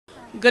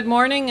Good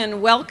morning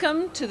and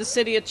welcome to the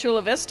City of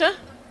Chula Vista,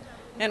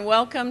 and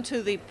welcome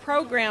to the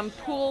program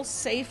Pool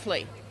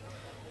Safely.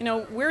 You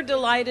know, we're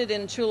delighted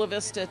in Chula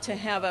Vista to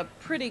have a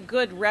pretty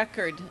good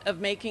record of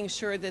making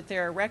sure that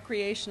there are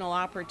recreational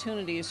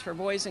opportunities for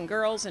boys and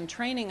girls and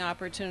training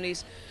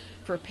opportunities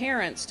for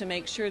parents to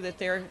make sure that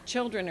their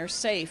children are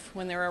safe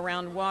when they're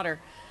around water.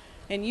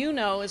 And you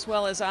know as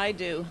well as I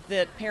do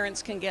that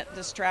parents can get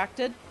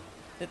distracted,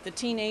 that the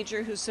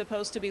teenager who's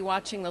supposed to be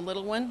watching the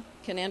little one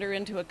can enter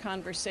into a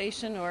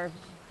conversation or,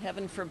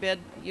 heaven forbid,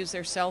 use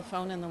their cell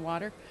phone in the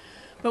water.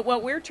 But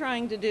what we're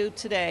trying to do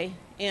today,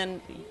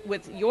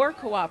 with your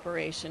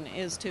cooperation,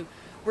 is to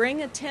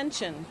bring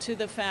attention to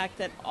the fact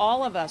that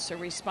all of us are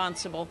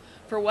responsible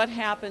for what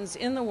happens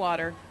in the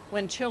water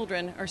when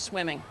children are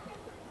swimming.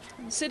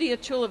 The City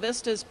of Chula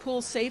Vista's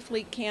Pool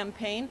Safely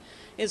campaign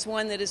is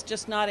one that is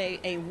just not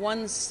a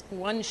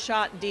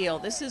one-shot deal.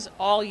 This is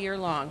all year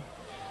long.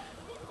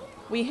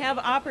 We have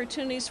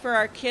opportunities for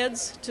our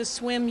kids to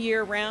swim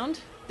year-round.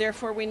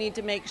 Therefore, we need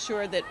to make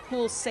sure that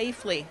Pool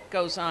Safely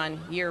goes on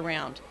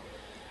year-round.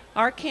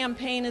 Our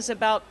campaign is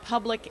about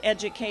public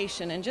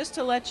education. And just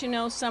to let you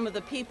know some of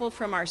the people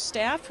from our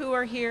staff who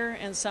are here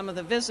and some of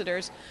the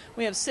visitors,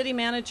 we have City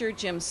Manager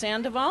Jim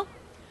Sandoval,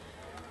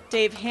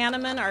 Dave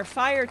Hanneman, our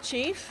Fire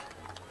Chief,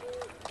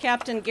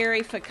 Captain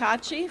Gary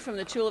Ficacci from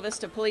the Chula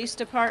Vista Police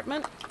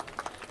Department,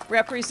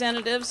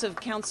 representatives of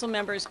Council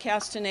Members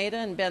Castaneda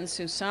and Ben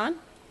Susan,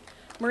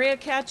 Maria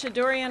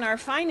Cachadurian, our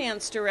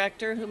Finance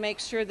Director, who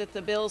makes sure that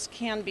the bills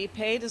can be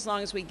paid as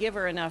long as we give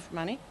her enough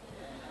money,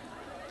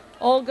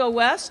 Olga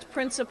West,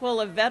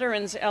 Principal of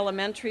Veterans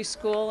Elementary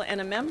School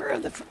and a member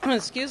of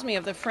the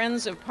of the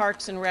Friends of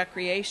Parks and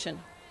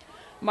Recreation,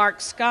 Mark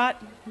Scott,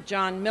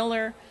 John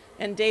Miller,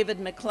 and David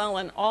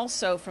McClellan,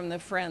 also from the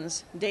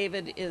Friends.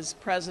 David is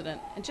president.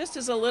 And just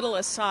as a little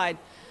aside,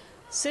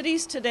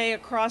 cities today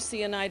across the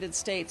United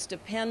States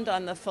depend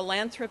on the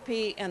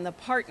philanthropy and the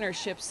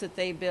partnerships that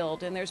they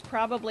build. And there's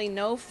probably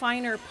no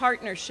finer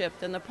partnership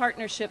than the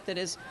partnership that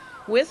is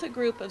with a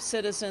group of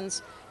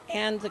citizens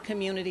and the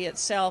community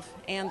itself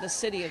and the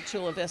City of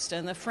Chula Vista.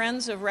 And the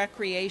Friends of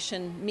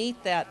Recreation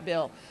meet that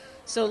bill.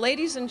 So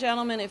ladies and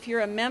gentlemen, if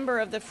you're a member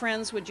of the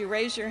Friends, would you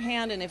raise your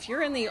hand? And if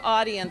you're in the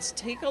audience,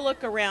 take a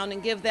look around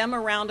and give them a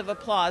round of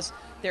applause.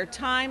 Their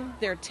time,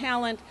 their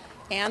talent,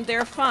 and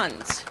their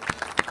funds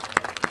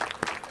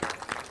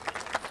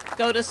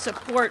go to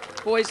support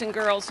boys and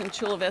girls in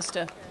Chula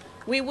Vista.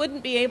 We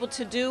wouldn't be able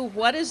to do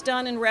what is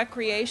done in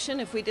recreation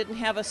if we didn't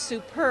have a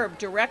superb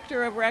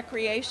director of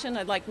recreation.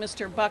 I'd like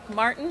Mr. Buck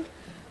Martin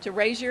to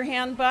raise your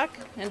hand, Buck,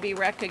 and be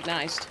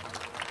recognized.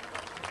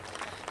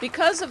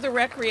 Because of the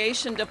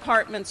Recreation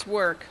Department's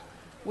work,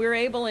 we're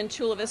able in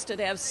Chula Vista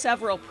to have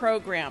several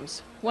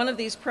programs. One of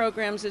these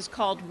programs is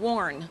called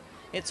WARN.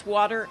 It's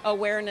Water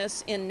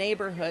Awareness in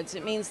Neighborhoods.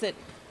 It means that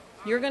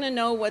you're going to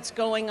know what's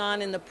going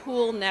on in the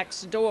pool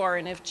next door,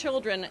 and if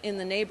children in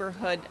the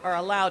neighborhood are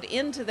allowed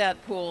into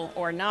that pool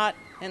or not,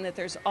 and that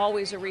there's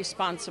always a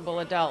responsible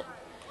adult.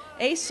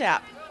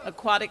 ASAP,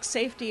 Aquatic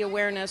Safety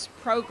Awareness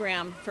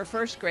Program for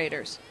first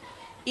graders.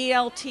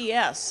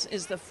 ELTS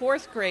is the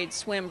fourth grade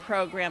swim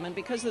program, and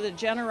because of the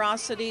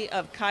generosity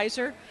of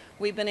Kaiser,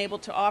 we've been able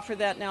to offer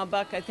that now,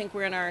 Buck. I think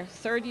we're in our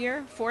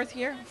fourth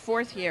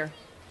year.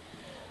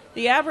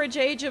 The average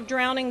age of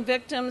drowning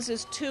victims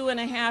is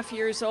 2.5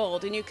 years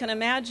old, and you can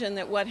imagine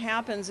that what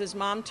happens is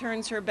mom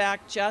turns her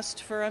back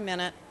just for a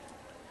minute,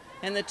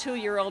 and the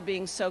 2-year-old,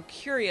 being so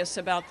curious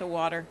about the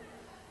water,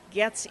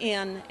 gets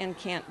in and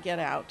can't get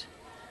out.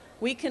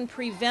 We can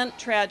prevent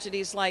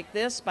tragedies like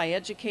this by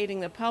educating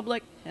the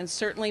public and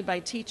certainly by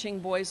teaching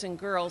boys and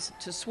girls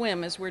to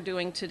swim, as we're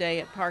doing today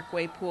at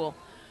Parkway Pool.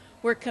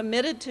 We're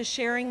committed to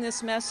sharing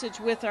this message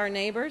with our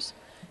neighbors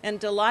and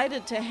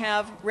delighted to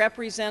have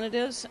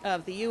representatives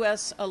of the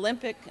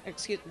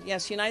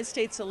United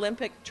States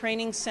Olympic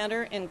Training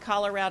Center in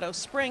Colorado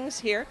Springs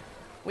here.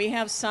 We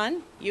have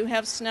sun, you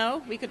have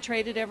snow. We could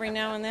trade it every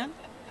now and then.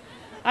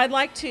 I'd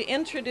like to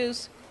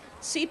introduce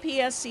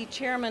CPSC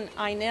Chairman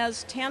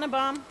Inez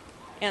Tannenbaum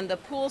and the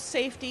Pool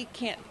Safely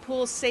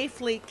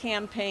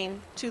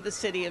campaign to the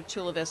City of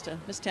Chula Vista.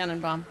 Ms.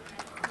 Tannenbaum.